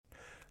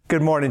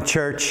Good morning,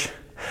 church.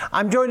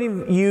 I'm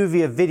joining you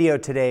via video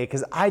today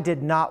because I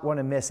did not want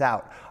to miss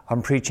out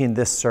on preaching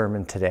this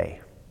sermon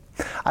today.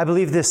 I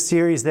believe this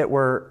series that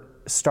we're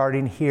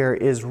starting here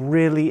is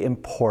really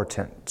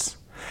important,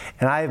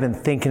 and I have been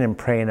thinking and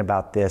praying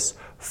about this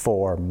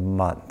for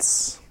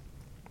months.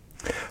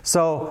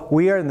 So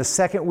we are in the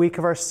second week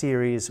of our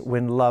series,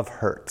 When Love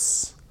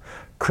Hurts,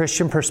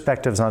 Christian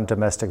Perspectives on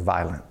Domestic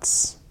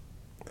Violence.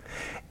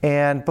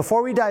 And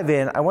before we dive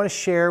in, I want to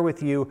share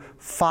with you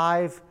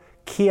 5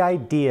 key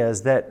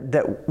ideas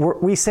that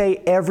we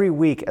say every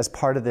week as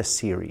part of this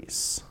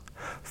series.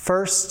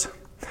 First,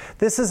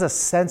 this is a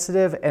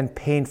sensitive and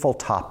painful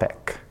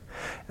topic.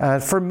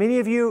 For many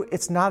of you,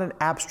 it's not an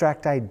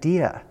abstract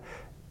idea.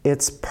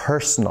 It's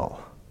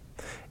personal.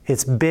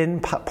 It's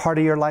been part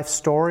of your life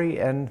story,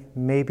 and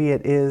maybe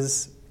it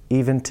is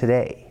even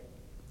today.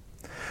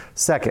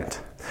 Second,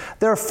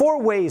 there are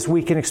 4 ways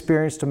we can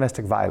experience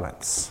domestic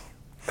violence: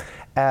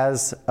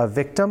 as a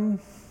victim,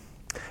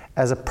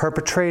 as a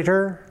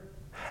perpetrator,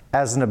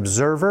 as an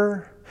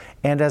observer,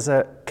 and as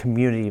a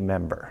community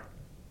member.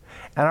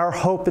 And our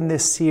hope in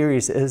this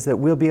series is that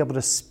we'll be able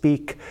to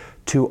speak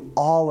to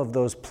all of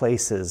those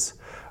places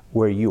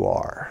where you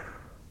are.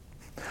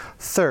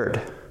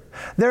 Third,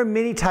 there are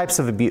many types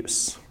of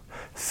abuse: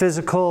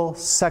 physical,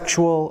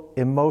 sexual,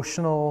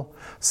 emotional,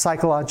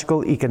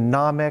 psychological,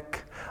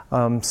 economic,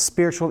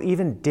 spiritual,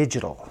 even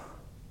digital.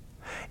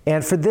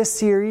 And for this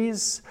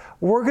series,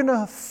 we're going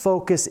to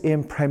focus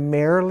in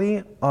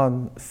primarily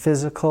on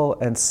physical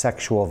and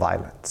sexual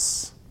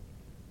violence.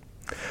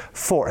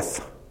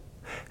 Fourth,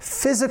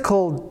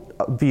 physical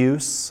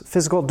abuse,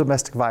 physical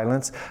domestic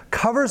violence,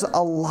 covers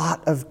a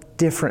lot of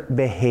different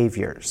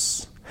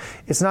behaviors.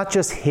 It's not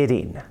just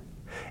hitting.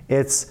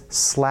 It's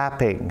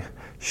slapping,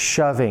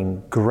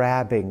 shoving,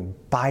 grabbing,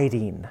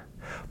 biting,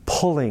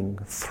 pulling,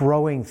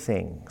 throwing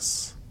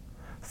things,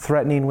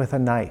 threatening with a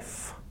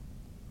knife.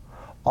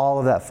 All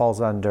of that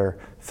falls under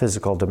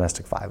physical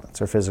domestic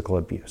violence or physical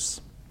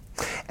abuse.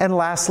 And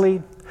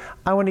lastly,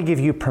 I want to give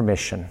you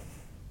permission.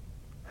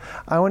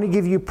 I want to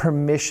give you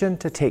permission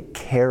to take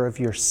care of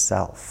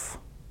yourself.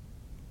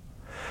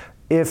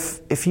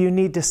 If you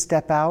need to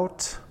step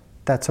out,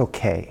 that's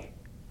okay.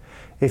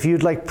 If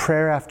you'd like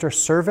prayer after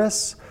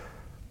service,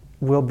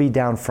 we'll be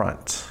down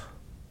front.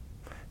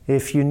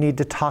 If you need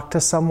to talk to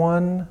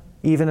someone,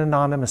 even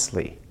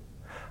anonymously,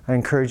 I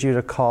encourage you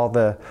to call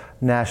the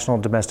National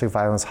Domestic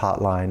Violence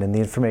Hotline, and the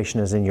information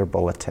is in your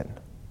bulletin.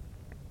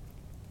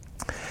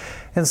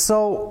 And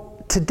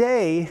so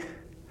today,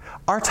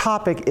 our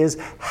topic is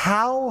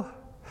how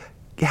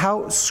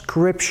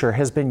Scripture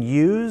has been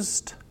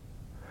used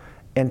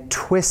and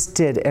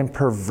twisted and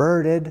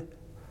perverted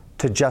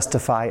to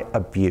justify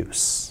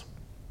abuse.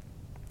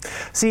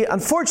 See,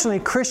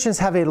 unfortunately, Christians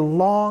have a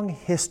long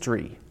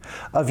history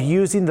of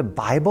using the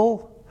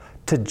Bible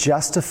to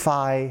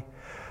justify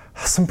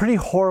some pretty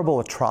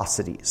horrible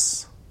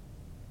atrocities.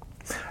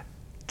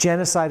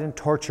 Genocide and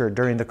torture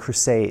during the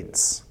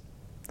Crusades,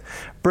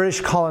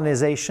 British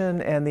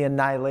colonization and the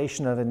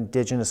annihilation of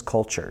indigenous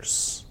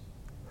cultures,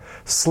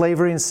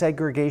 slavery and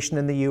segregation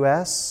in the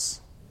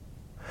U.S.,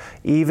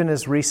 even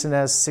as recent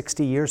as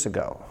 60 years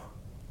ago.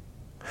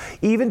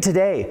 Even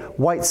today,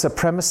 white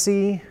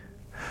supremacy,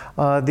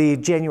 the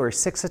January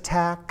 6th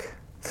attack,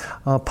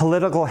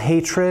 political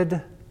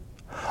hatred,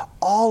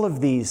 all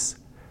of these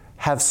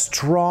have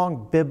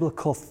strong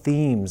biblical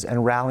themes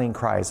and rallying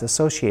cries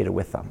associated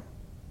with them.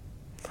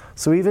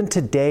 So even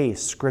today,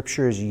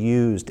 Scripture is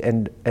used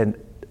and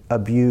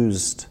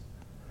abused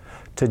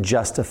to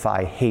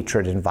justify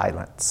hatred and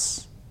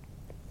violence.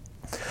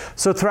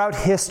 So throughout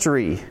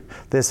history,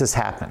 this has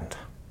happened.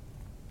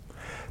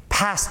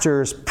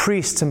 Pastors,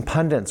 priests, and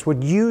pundits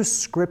would use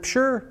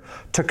Scripture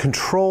to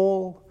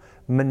control,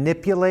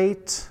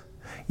 manipulate,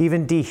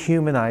 even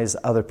dehumanize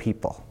other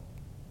people.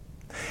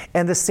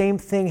 And the same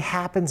thing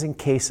happens in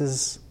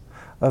cases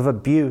of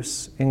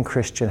abuse in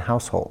Christian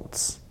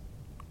households.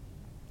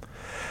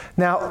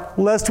 Now,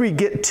 lest we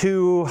get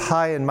too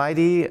high and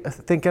mighty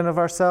thinking of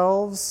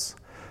ourselves,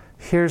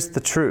 here's the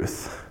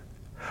truth.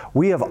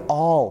 We have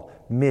all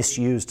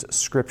misused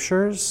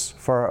Scriptures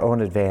for our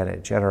own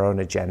advantage and our own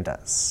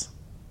agendas.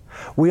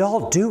 We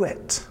all do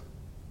it.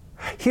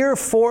 Here are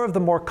 4 of the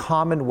more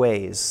common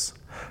ways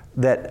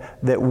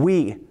that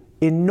we,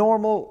 in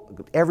normal,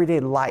 everyday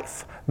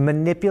life,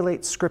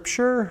 manipulate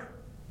Scripture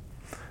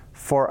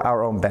for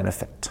our own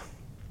benefit.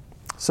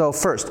 So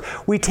first,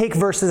 we take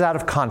verses out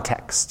of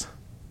context.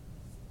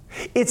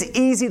 It's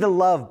easy to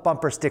love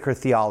bumper sticker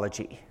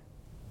theology.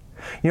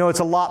 It's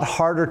a lot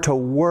harder to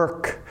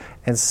work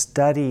and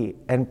study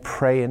and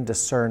pray and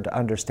discern to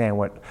understand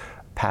what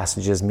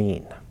passages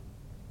mean.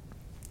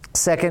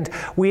 Second,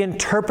 we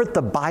interpret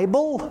the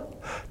Bible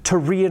to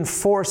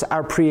reinforce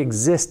our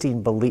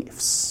pre-existing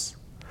beliefs.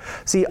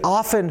 See,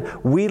 often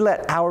we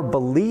let our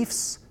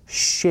beliefs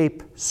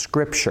shape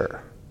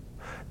Scripture,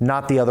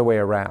 not the other way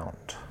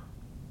around.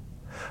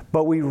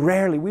 But we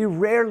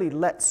rarely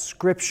let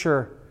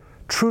Scripture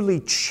truly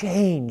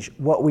change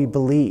what we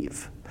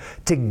believe,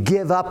 to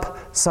give up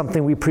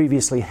something we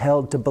previously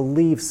held, to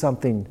believe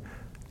something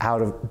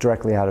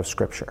directly out of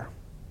Scripture.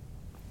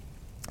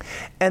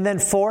 And then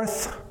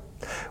fourth,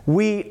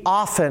 we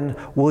often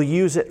will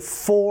use it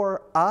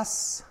for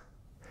us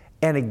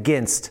and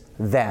against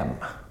them.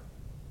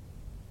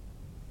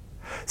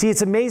 See,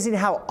 it's amazing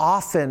how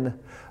often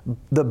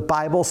the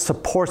Bible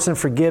supports and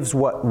forgives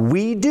what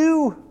we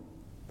do,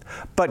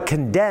 but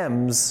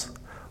condemns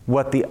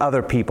what the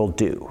other people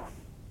do.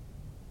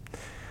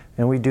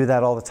 And we do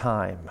that all the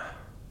time.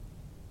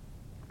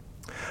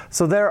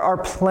 So there are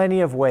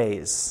plenty of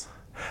ways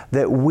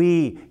that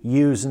we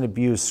use and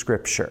abuse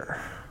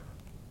Scripture.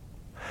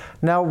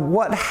 Now,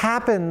 what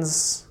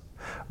happens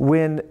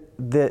when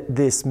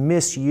this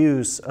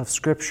misuse of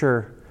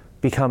Scripture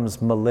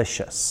becomes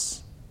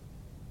malicious?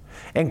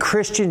 And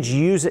Christians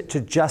use it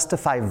to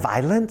justify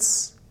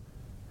violence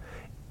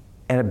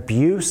and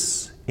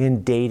abuse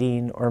in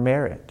dating or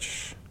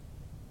marriage.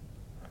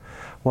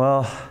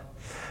 Well,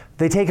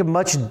 they take a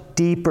much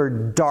deeper,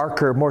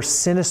 darker, more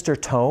sinister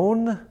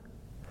tone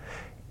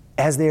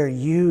as they are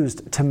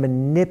used to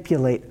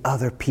manipulate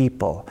other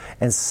people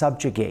and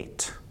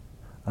subjugate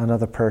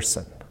another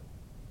person.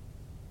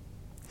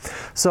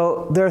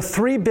 So there are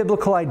three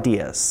biblical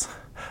ideas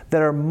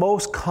that are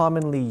most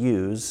commonly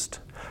used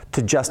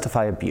to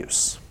justify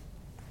abuse.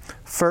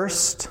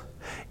 First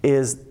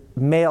is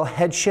male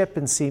headship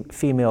and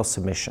female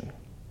submission.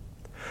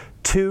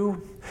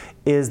 Two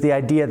is the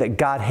idea that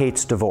God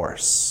hates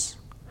divorce.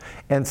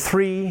 And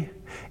three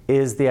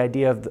is the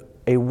idea of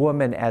a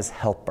woman as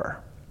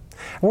helper.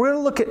 And we're going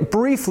to look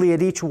briefly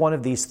at each one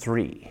of these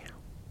three.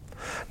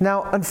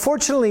 Now,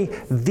 unfortunately,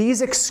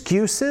 these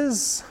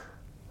excuses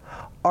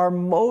are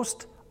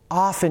most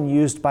often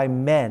used by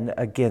men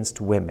against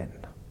women.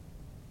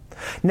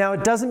 Now,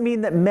 it doesn't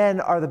mean that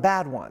men are the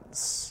bad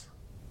ones.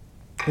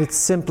 It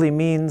simply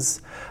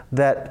means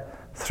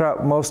that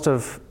throughout most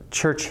of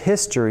church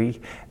history,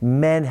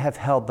 men have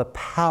held the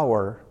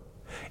power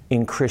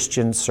in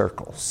Christian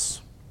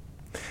circles.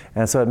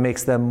 And so it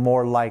makes them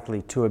more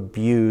likely to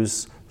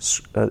abuse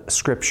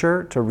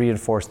Scripture to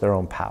reinforce their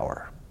own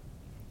power.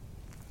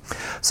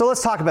 So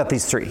let's talk about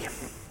these three.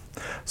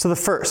 So the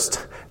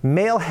first,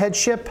 male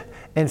headship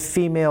and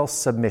female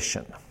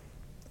submission.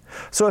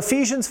 So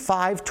Ephesians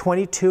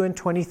 5:22 and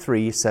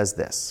 23 says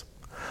this: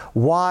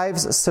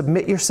 "Wives,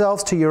 submit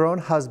yourselves to your own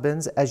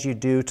husbands as you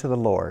do to the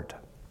Lord.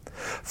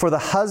 For the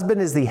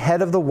husband is the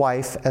head of the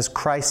wife, as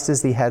Christ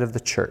is the head of the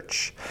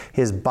church,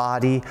 his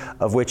body,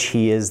 of which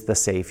he is the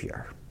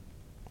Savior."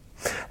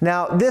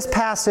 Now, this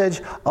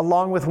passage,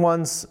 along with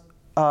ones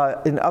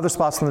in other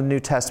spots in the New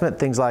Testament,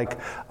 things like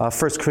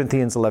 1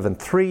 Corinthians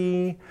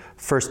 11:3,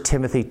 1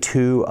 Timothy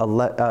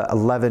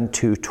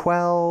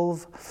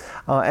 11:12,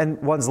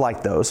 and ones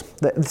like those.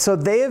 So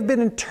they have been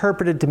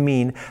interpreted to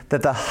mean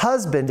that the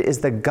husband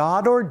is the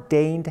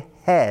God-ordained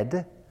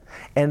head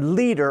and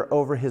leader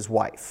over his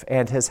wife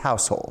and his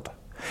household.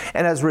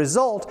 And as a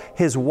result,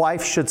 his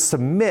wife should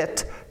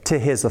submit to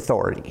his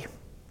authority.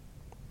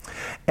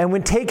 And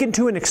when taken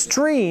to an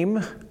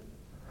extreme,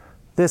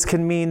 this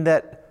can mean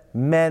that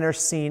men are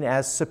seen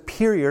as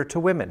superior to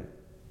women,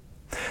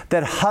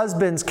 that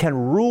husbands can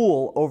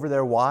rule over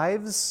their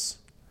wives,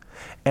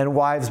 and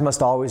wives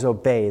must always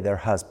obey their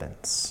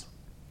husbands.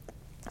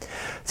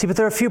 See, but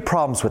there are a few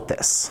problems with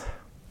this.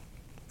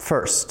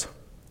 First,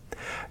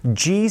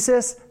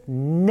 Jesus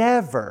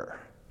never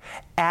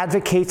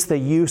advocates the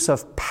use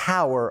of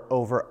power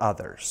over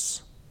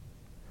others.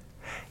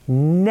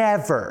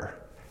 Never.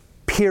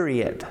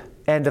 Period.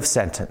 End of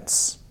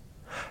sentence.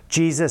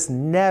 Jesus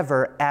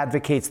never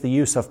advocates the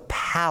use of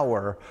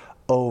power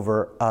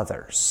over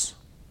others.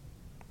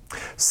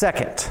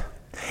 Second,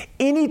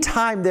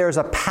 anytime there's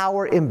a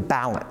power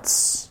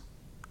imbalance,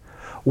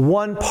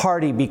 one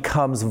party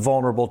becomes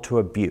vulnerable to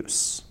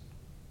abuse.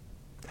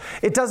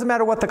 It doesn't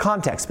matter what the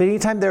context, but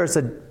anytime there's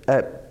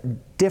a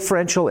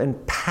differential in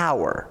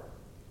power,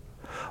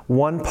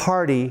 one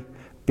party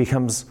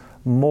becomes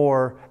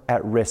more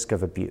at risk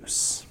of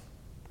abuse.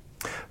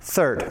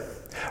 Third,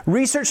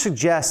 research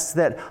suggests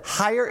that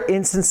higher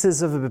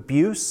instances of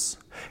abuse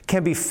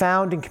can be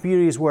found in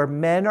communities where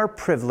men are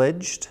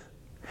privileged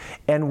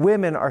and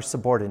women are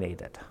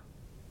subordinated.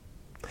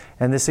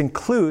 And this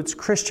includes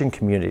Christian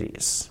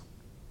communities.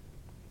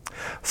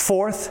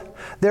 Fourth,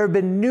 there have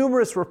been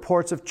numerous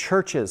reports of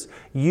churches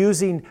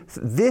using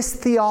this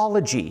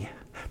theology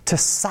to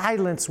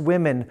silence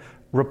women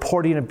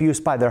reporting abuse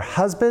by their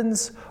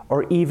husbands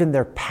or even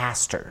their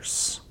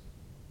pastors.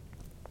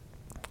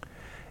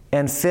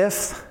 And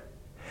fifth,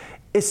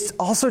 it's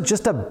also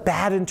just a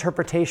bad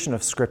interpretation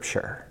of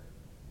Scripture.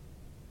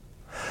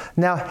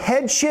 Now,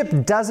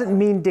 headship doesn't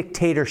mean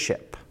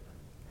dictatorship,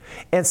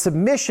 and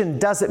submission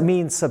doesn't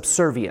mean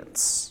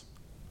subservience.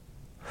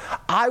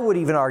 I would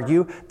even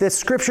argue that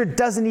Scripture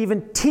doesn't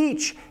even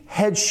teach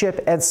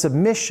headship and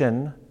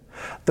submission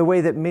the way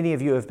that many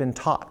of you have been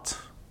taught.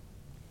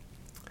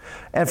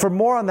 And for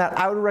more on that,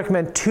 I would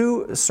recommend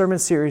two sermon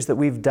series that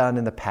we've done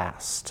in the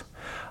past.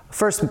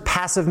 First,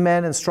 Passive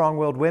Men and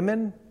Strong-Willed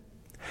Women,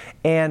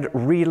 and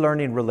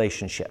Relearning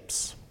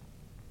Relationships.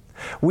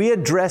 We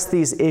address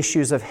these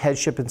issues of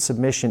headship and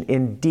submission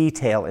in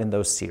detail in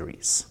those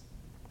series.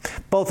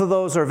 Both of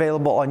those are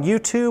available on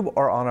YouTube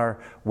or on our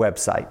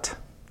website.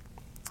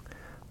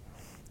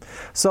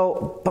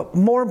 So, but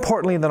more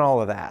importantly than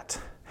all of that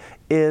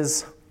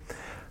is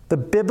the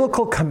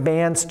biblical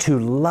commands to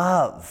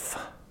love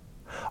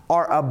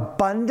are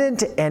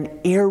abundant and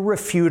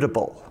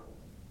irrefutable.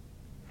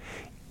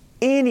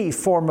 Any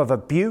form of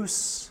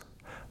abuse,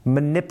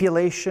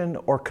 manipulation,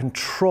 or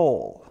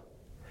control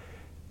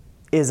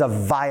is a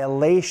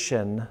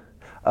violation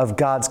of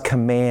God's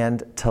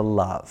command to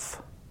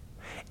love.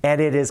 And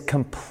it is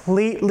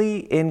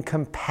completely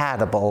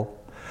incompatible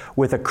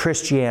with a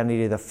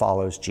Christianity that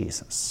follows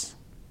Jesus.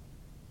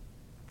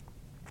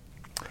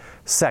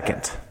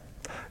 Second,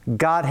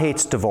 God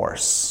hates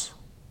divorce.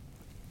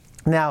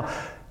 Now,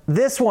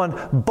 this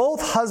one,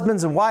 both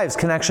husbands and wives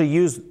can actually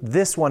use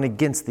this one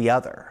against the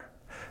other.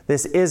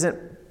 This isn't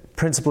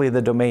principally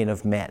the domain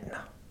of men.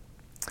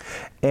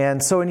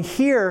 And so in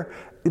here,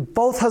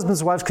 both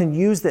husbands and wives can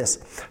use this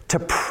to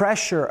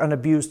pressure an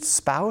abused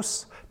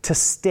spouse to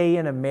stay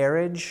in a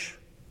marriage,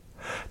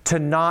 to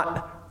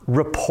not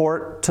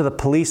report to the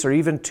police or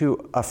even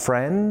to a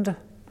friend,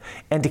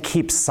 and to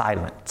keep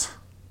silent.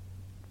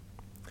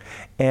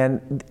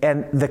 And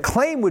the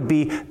claim would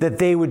be that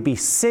they would be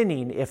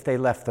sinning if they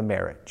left the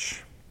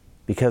marriage,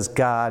 because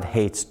God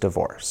hates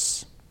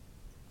divorce.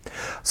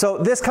 So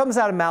this comes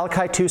out of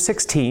Malachi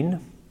 2:16,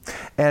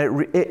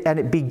 and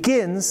it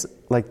begins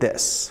like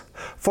this: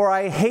 "For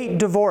I hate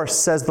divorce,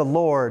 says the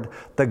Lord,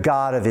 the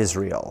God of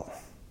Israel."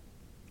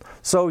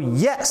 So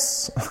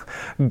yes,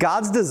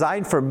 God's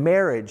design for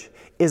marriage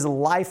is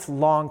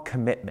lifelong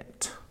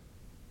commitment.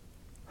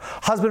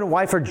 Husband and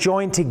wife are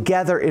joined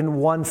together in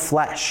one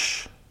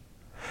flesh.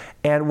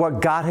 And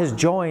what God has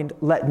joined,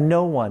 let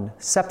no one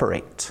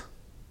separate.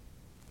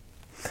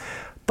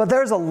 But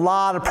there's a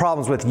lot of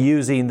problems with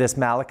using this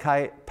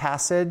Malachi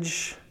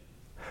passage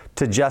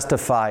to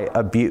justify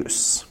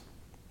abuse.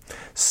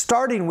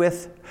 Starting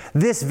with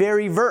this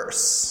very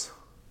verse.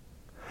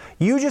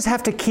 You just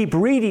have to keep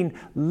reading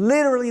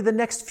literally the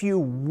next few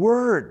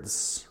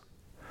words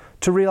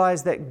to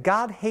realize that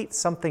God hates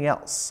something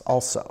else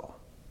also.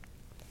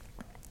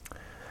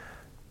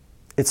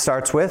 It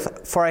starts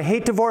with, "For I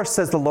hate divorce,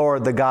 says the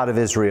Lord, the God of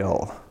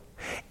Israel,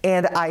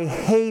 and I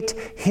hate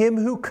him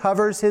who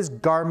covers his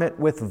garment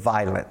with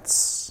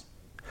violence,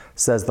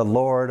 says the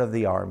Lord of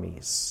the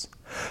armies.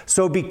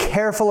 So be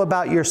careful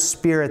about your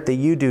spirit that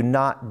you do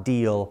not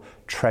deal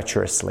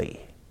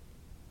treacherously."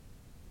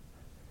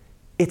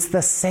 It's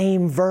the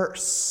same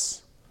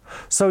verse.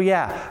 So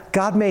yeah,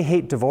 God may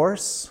hate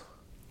divorce,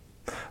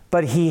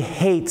 but he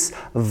hates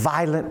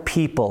violent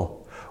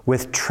people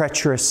with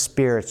treacherous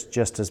spirits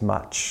just as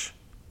much.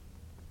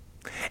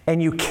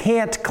 And you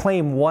can't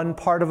claim one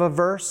part of a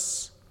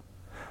verse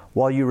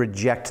while you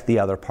reject the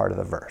other part of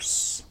the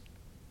verse.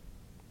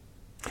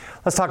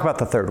 Let's talk about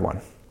the third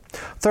one.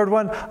 Third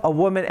one, a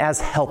woman as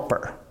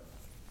helper.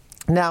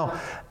 Now,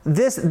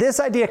 this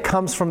idea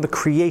comes from the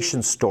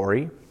creation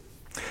story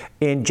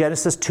in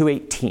Genesis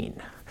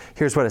 2:18.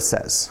 Here's what it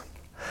says.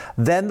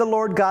 "Then the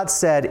Lord God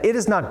said, 'It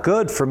is not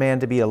good for man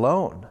to be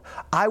alone.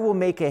 I will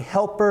make a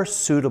helper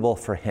suitable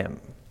for him.'"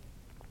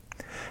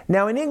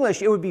 Now, in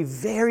English, it would be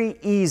very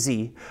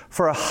easy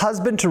for a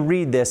husband to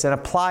read this and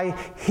apply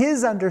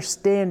his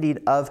understanding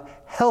of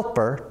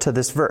helper to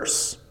this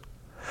verse.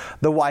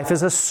 The wife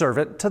is a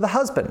servant to the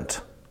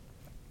husband.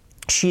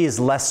 She is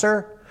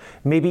lesser,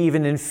 maybe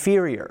even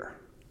inferior.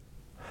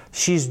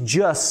 She's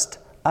just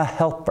a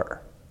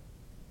helper.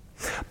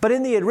 But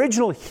in the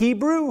original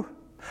Hebrew,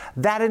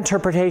 that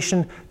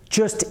interpretation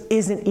just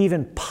isn't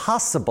even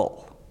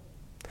possible.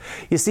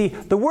 You see,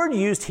 the word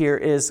used here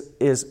is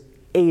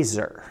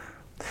azer.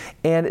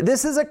 And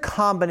this is a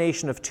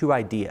combination of two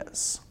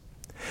ideas: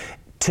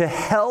 to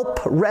help,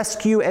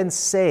 rescue, and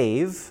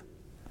save,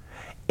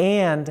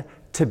 and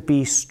to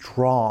be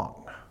strong.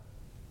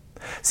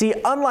 See,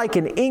 unlike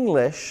in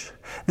English,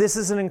 this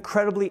is an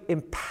incredibly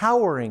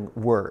empowering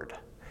word,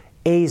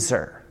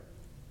 azer.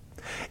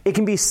 It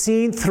can be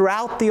seen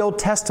throughout the Old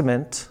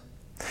Testament,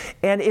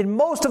 and in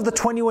most of the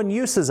 21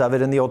 uses of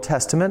it in the Old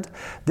Testament,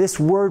 this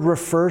word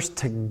refers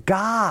to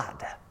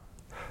God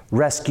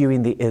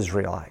rescuing the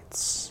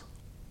Israelites.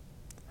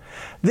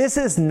 This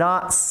is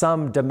not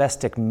some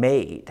domestic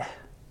maid.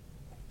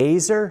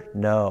 Azer?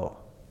 No.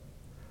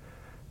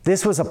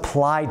 This was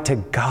applied to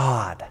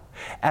God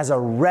as a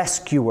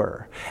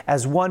rescuer,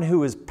 as one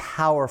who is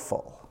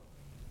powerful.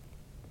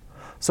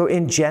 So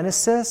in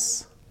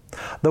Genesis,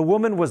 the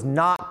woman was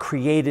not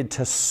created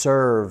to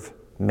serve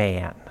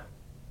man,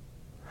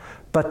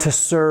 but to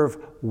serve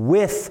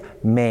with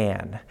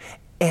man,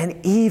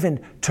 and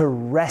even to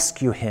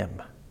rescue him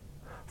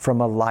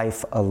from a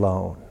life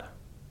alone.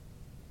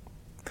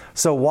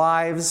 So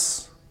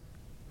wives,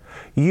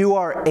 you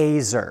are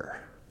azer.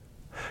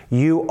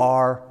 You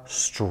are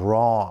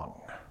strong.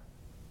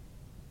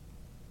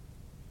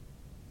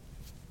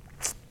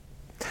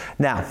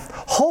 Now,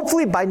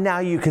 hopefully by now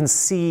you can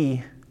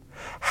see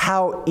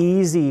how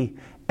easy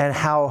and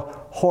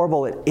how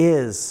horrible it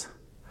is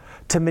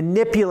to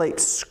manipulate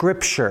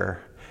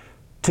Scripture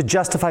to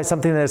justify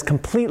something that is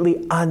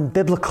completely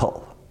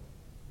unbiblical.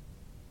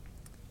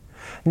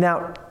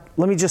 Now,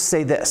 let me just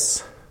say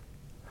this.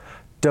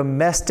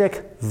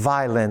 Domestic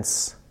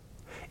violence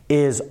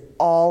is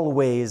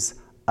always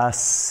a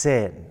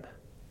sin.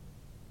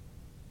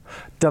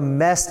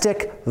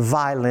 Domestic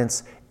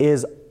violence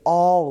is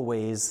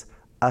always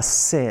a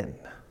sin.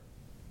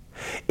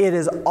 It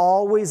is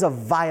always a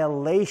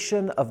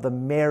violation of the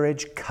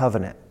marriage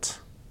covenant.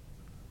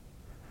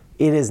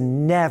 It is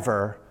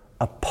never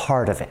a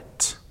part of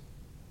it.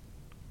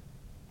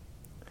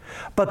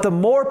 But the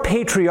more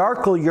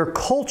patriarchal your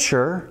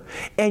culture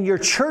and your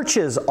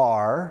churches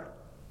are,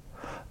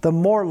 the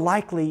more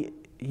likely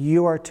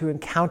you are to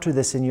encounter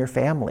this in your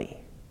family.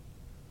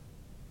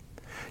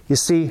 You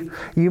see,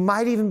 you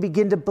might even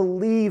begin to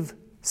believe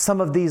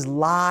some of these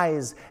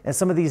lies and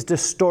some of these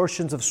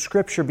distortions of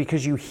Scripture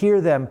because you've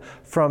heard them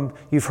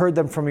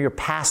from your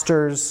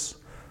pastors,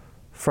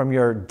 from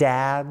your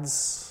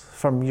dads,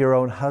 from your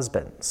own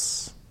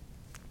husbands.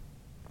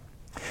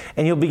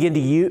 And you'll begin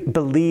to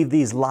believe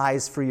these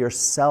lies for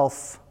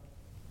yourself.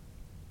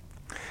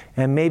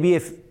 And maybe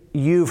if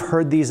you've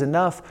heard these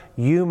enough,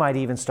 you might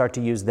even start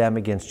to use them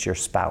against your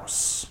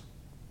spouse.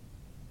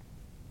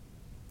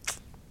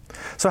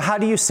 So how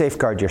do you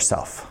safeguard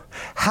yourself?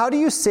 How do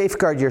you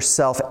safeguard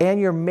yourself and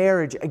your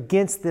marriage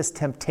against this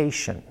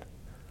temptation?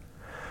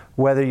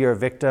 Whether you're a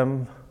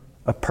victim,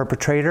 a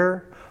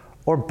perpetrator,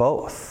 or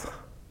both.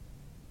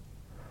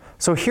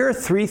 So here are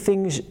 3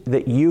 things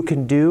that you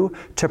can do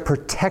to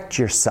protect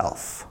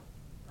yourself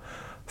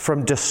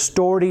from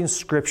distorting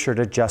Scripture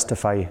to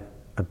justify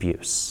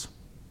abuse.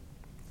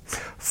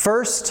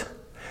 First,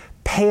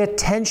 pay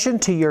attention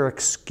to your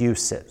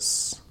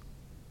excuses.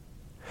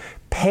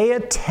 Pay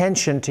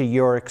attention to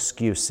your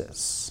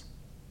excuses.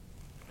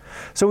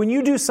 So when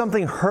you do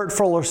something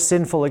hurtful or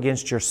sinful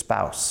against your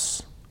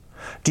spouse,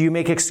 do you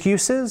make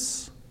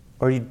excuses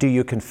or do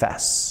you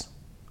confess?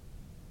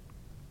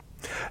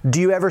 Do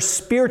you ever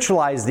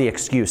spiritualize the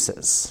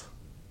excuses?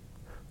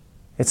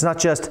 It's not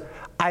just,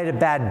 I had a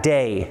bad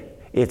day.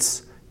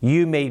 It's,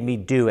 you made me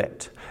do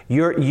it.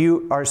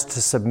 You are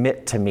to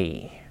submit to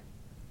me.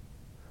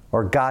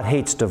 Or God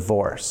hates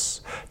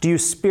divorce. Do you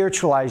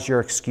spiritualize your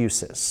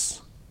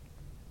excuses?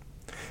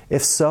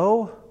 If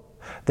so,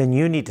 then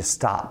you need to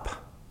stop.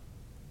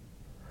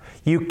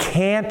 You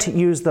can't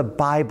use the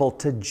Bible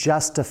to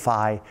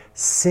justify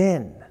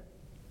sin.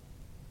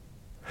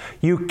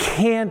 You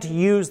can't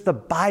use the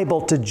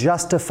Bible to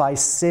justify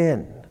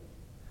sin.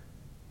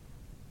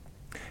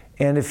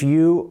 And if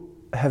you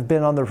have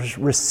been on the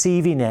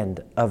receiving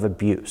end of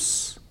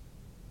abuse,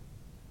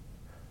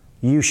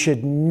 you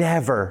should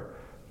never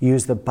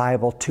use the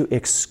Bible to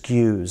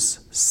excuse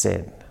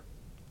sin.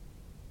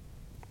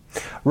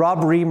 Rob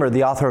Reimer,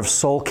 the author of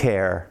Soul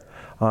Care,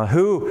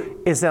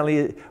 who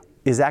incidentally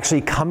is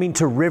actually coming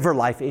to River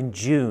Life in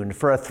June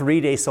for a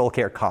 3-day Soul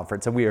Care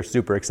conference, and we are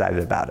super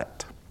excited about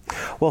it.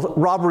 Well,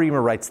 Rob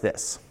Reimer writes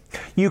this: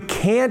 you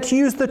can't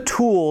use the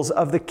tools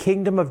of the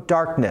kingdom of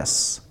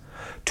darkness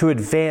to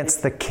advance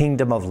the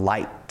kingdom of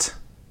light.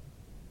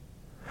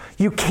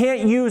 You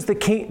can't use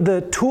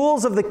the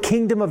tools of the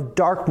kingdom of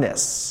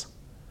darkness,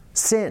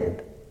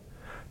 sin,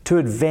 to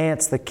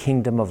advance the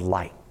kingdom of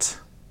light.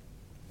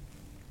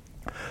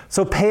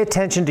 So pay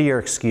attention to your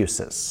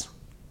excuses.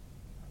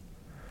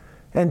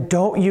 And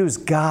don't use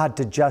God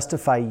to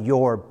justify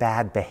your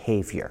bad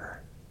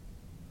behavior,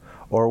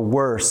 or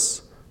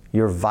worse,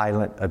 your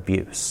violent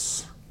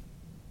abuse.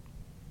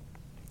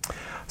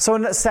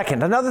 So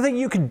second, another thing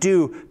you can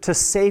do to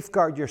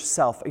safeguard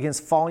yourself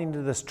against falling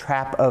into this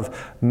trap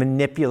of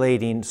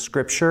manipulating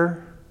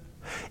Scripture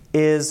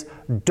is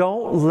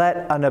don't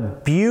let an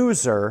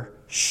abuser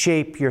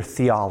shape your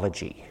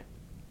theology.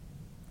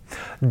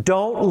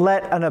 Don't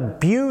let an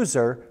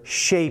abuser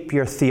shape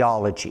your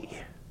theology.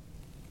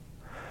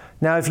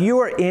 Now, if you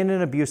are in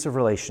an abusive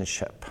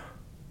relationship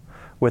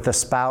with a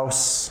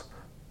spouse,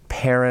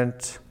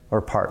 parent,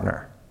 or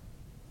partner,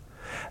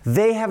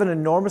 they have an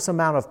enormous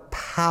amount of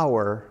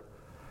power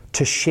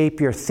to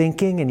shape your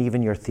thinking and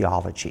even your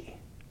theology.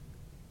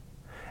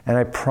 And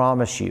I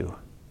promise you,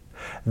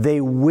 they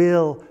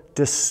will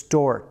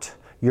distort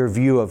your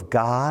view of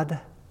God,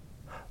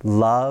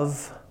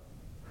 love,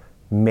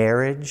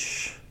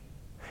 marriage,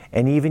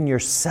 and even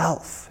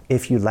yourself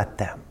if you let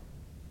them.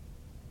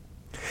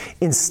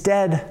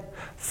 Instead,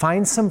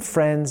 find some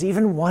friends,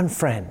 even one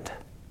friend,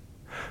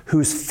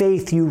 whose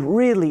faith you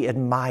really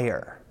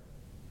admire,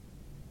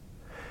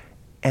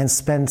 and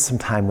spend some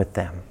time with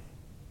them.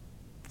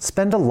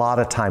 Spend a lot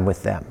of time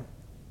with them.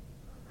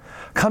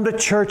 Come to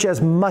church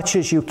as much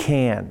as you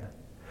can.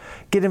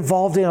 Get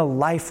involved in a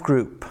life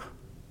group.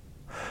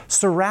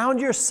 Surround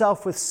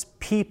yourself with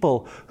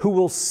people who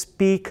will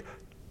speak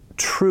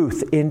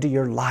truth into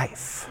your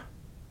life,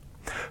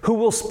 who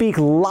will speak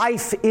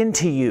life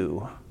into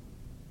you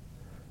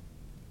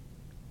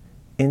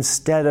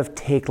instead of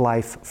take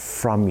life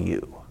from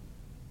you.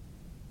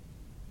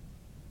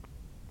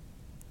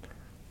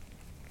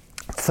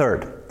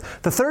 Third,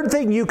 The third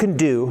thing you can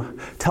do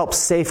to help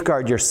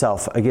safeguard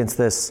yourself against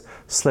this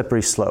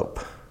slippery slope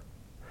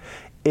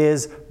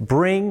is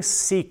bring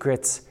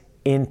secrets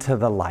into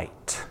the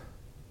light.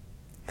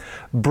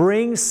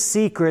 Bring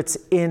secrets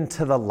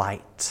into the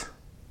light.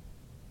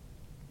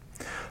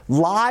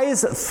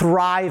 Lies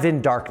thrive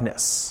in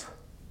darkness.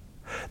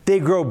 They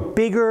grow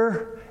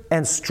bigger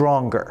and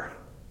stronger,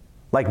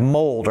 like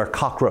mold or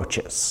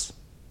cockroaches.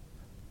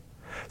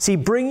 See,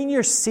 bringing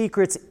your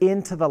secrets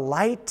into the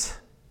light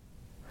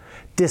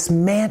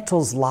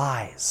dismantles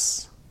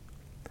lies.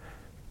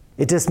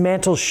 It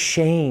dismantles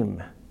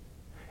shame.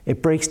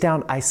 It breaks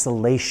down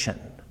isolation.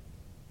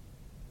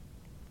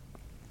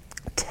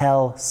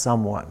 Tell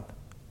someone.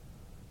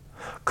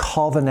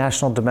 Call the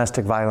National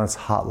Domestic Violence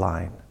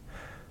Hotline.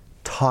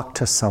 Talk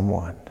to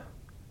someone.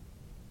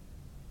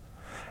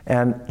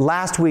 And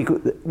last week,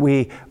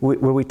 we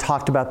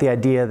talked about the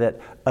idea that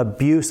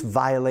abuse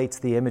violates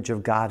the image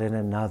of God in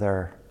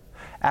another.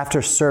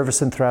 After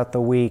service and throughout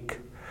the week,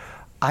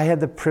 I had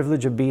the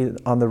privilege of being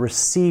on the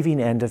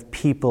receiving end of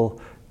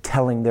people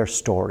telling their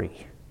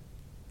story.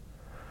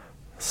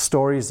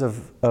 Stories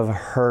of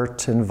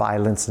hurt and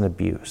violence and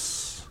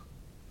abuse.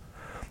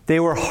 They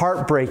were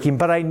heartbreaking,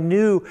 but I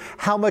knew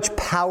how much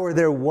power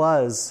there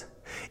was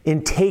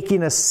in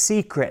taking a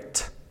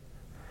secret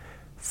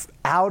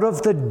out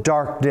of the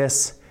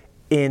darkness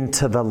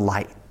into the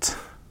light.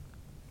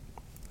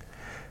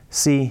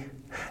 See,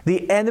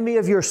 the enemy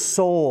of your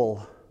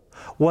soul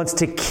wants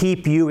to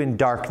keep you in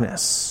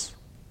darkness.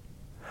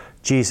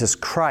 Jesus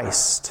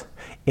Christ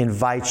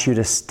invites you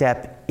to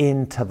step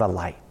into the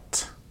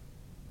light.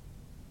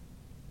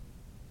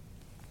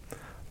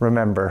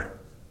 Remember,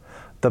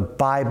 the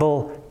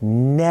Bible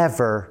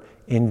never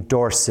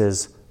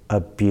endorses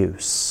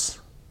abuse.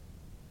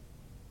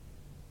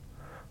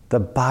 The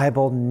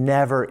Bible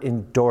never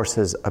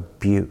endorses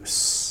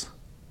abuse.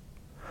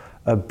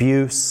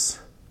 Abuse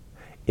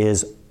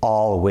is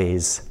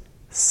always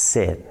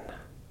sin.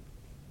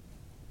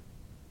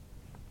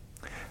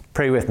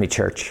 Pray with me,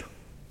 church.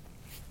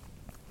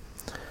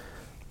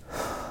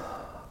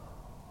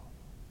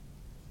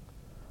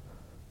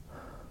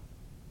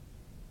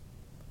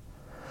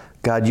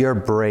 God,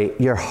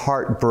 your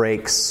heart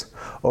breaks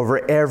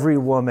over every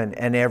woman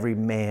and every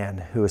man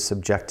who is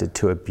subjected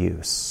to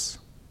abuse.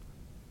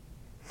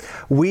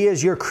 We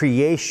as your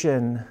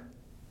creation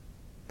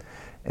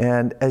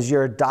and as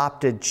your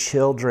adopted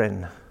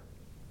children,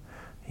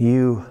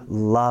 you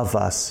love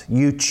us,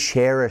 you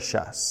cherish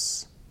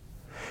us,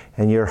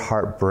 and your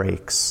heart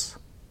breaks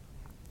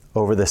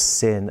over the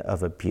sin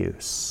of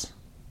abuse.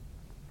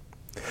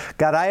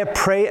 God, I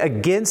pray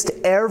against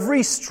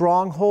every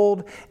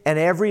stronghold and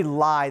every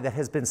lie that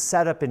has been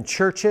set up in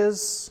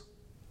churches,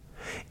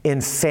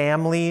 in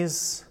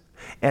families,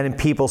 and in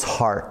people's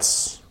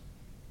hearts,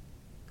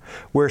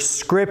 where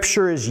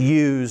Scripture is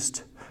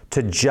used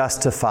to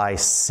justify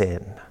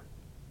sin.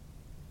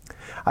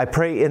 I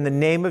pray in the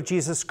name of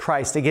Jesus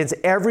Christ against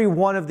every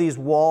one of these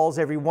walls,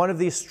 every one of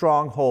these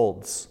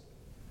strongholds,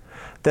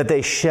 that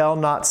they shall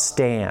not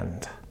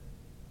stand.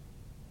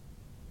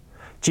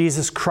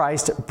 Jesus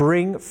Christ,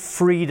 bring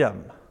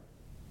freedom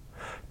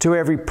to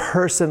every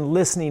person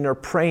listening or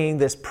praying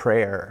this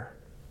prayer.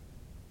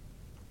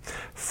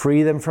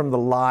 Free them from the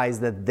lies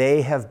that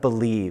they have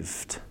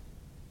believed,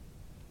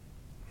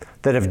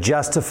 that have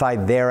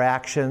justified their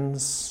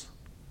actions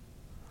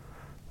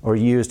or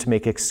used to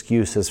make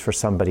excuses for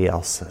somebody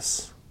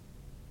else's.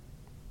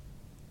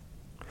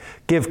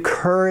 Give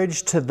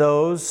courage to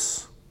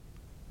those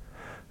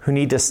who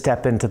need to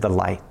step into the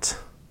light,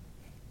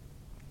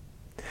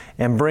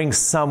 and bring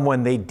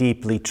someone they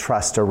deeply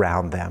trust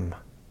around them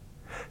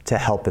to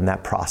help in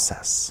that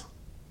process.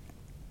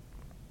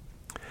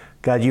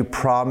 God, you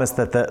promise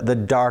that the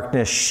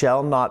darkness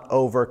shall not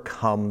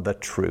overcome the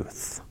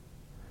truth.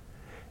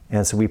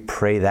 And so we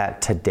pray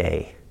that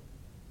today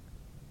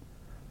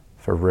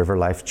for River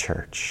Life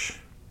Church.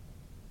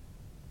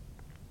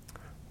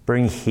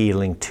 Bring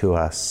healing to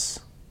us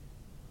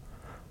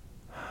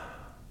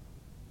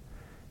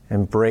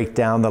and break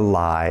down the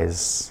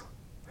lies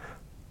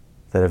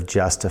that have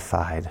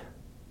justified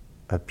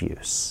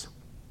abuse.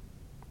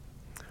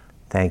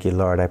 Thank you,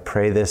 Lord. I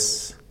pray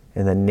this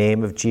in the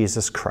name of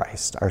Jesus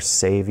Christ, our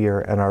Savior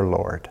and our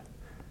Lord.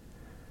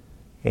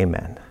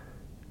 Amen.